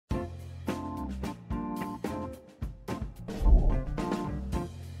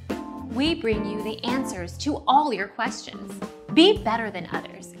we bring you the answers to all your questions. Be better than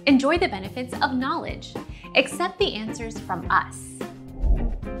others. Enjoy the benefits of knowledge. Accept the answers from us.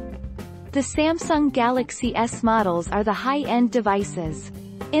 The Samsung Galaxy S models are the high-end devices.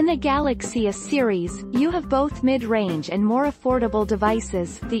 In the Galaxy S series, you have both mid-range and more affordable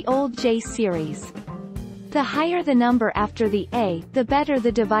devices, the old J series. The higher the number after the A, the better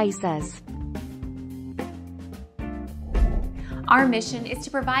the device is. Our mission is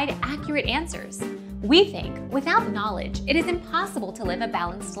to provide accurate answers. We think without knowledge, it is impossible to live a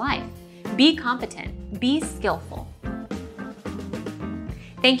balanced life. Be competent, be skillful.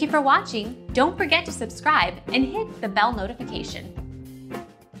 Thank you for watching. Don't forget to subscribe and hit the bell notification.